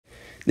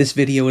This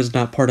video is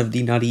not part of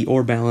the Nutty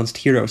or Balanced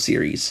Hero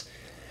series.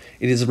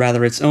 It is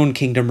rather its own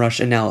Kingdom Rush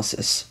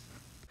analysis.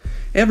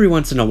 Every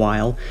once in a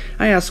while,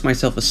 I ask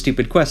myself a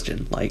stupid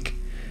question, like,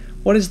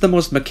 what is the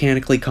most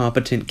mechanically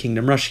competent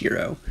Kingdom Rush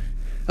hero?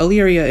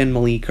 Illyria and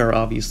Malik are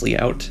obviously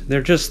out.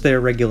 They're just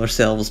their regular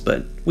selves,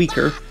 but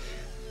weaker.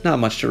 Not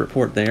much to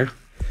report there.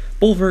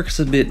 Bulwark's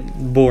a bit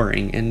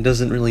boring and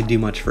doesn't really do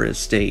much for his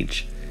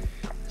stage.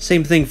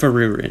 Same thing for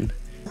Rurin.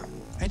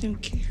 I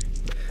don't care.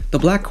 The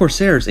Black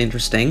Corsair's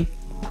interesting.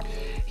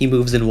 He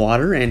moves in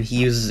water and he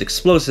uses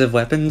explosive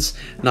weapons,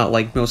 not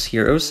like most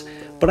heroes,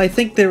 but I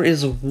think there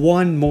is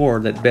one more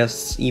that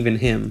bests even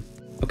him.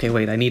 Okay,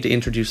 wait, I need to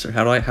introduce her.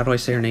 How do I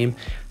say her name?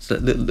 It's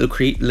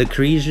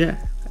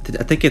Lucrezia?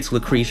 I think it's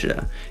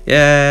Lucrezia.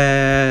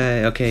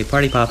 Yay! Okay,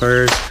 party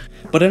poppers.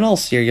 But in all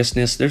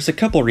seriousness, there's a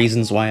couple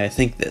reasons why I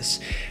think this,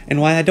 and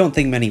why I don't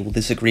think many will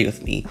disagree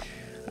with me.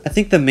 I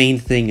think the main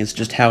thing is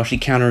just how she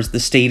counters the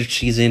stage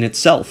she's in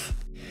itself.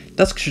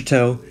 Dusk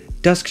Chateau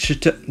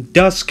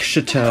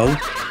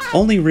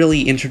only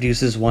really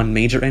introduces one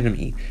major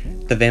enemy,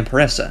 the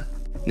Vampiressa.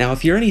 Now,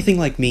 if you're anything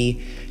like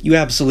me, you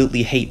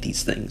absolutely hate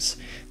these things.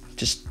 It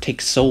just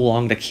takes so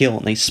long to kill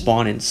and they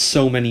spawn in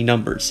so many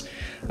numbers.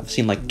 I've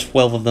seen like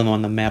 12 of them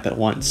on the map at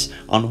once,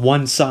 on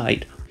one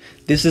side.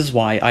 This is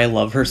why I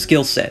love her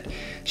skill set.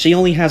 She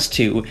only has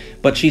 2,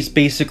 but she's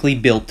basically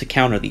built to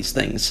counter these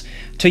things,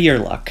 to your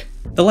luck.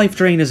 The life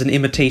drain is an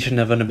imitation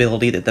of an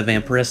ability that the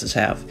Vampiressas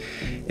have.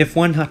 If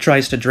one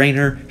tries to drain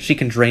her, she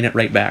can drain it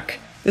right back.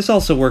 This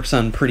also works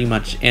on pretty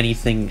much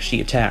anything she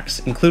attacks,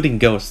 including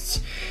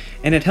ghosts.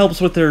 And it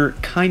helps with her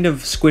kind of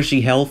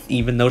squishy health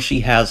even though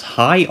she has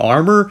high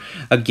armor?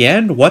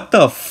 Again? What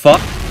the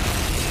fuck?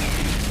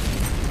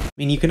 I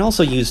mean, you can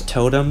also use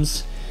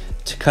totems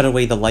to cut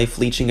away the life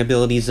leeching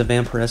abilities of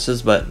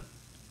Vampiressas, but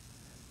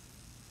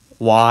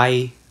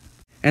why?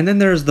 And then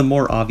there's the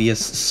more obvious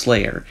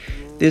Slayer.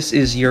 This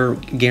is your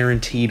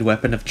guaranteed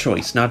weapon of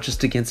choice, not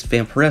just against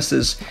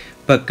Vampiressas,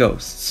 but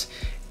ghosts.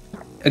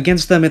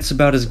 Against them, it's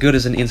about as good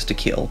as an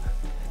insta-kill.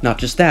 Not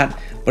just that,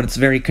 but it's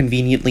very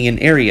conveniently an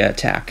area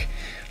attack.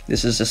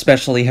 This is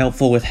especially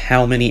helpful with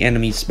how many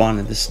enemies spawn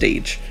in this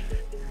stage.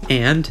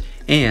 And,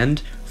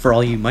 for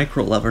all you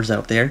micro lovers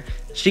out there,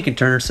 she can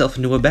turn herself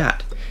into a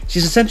bat.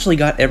 She's essentially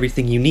got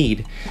everything you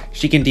need.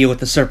 She can deal with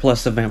the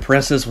surplus of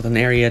Vampiressas with an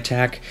area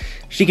attack,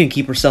 she can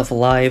keep herself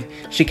alive,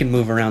 she can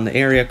move around the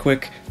area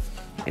quick,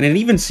 and it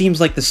even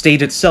seems like the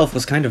stage itself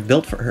was kind of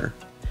built for her.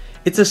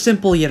 It's a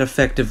simple yet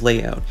effective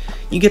layout.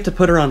 You get to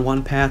put her on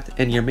one path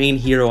and your main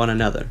hero on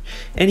another,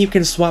 and you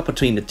can swap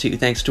between the two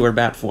thanks to her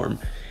bat form.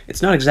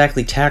 It's not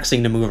exactly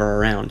taxing to move her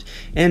around,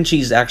 and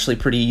she's actually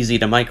pretty easy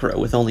to micro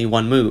with only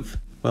one move.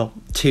 Well,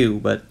 2,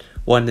 but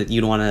one that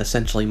you'd want to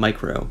essentially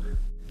micro.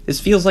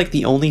 This feels like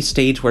the only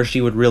stage where she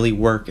would really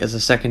work as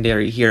a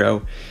secondary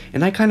hero,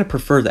 and I kind of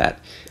prefer that.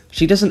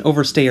 She doesn't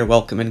overstay her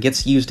welcome and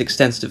gets used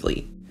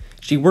extensively.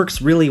 She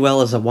works really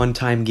well as a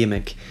one-time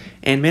gimmick,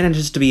 and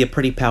manages to be a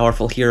pretty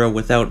powerful hero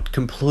without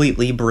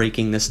completely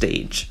breaking the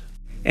stage.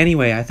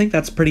 Anyway, I think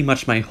that's pretty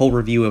much my whole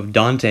review of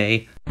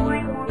Dante.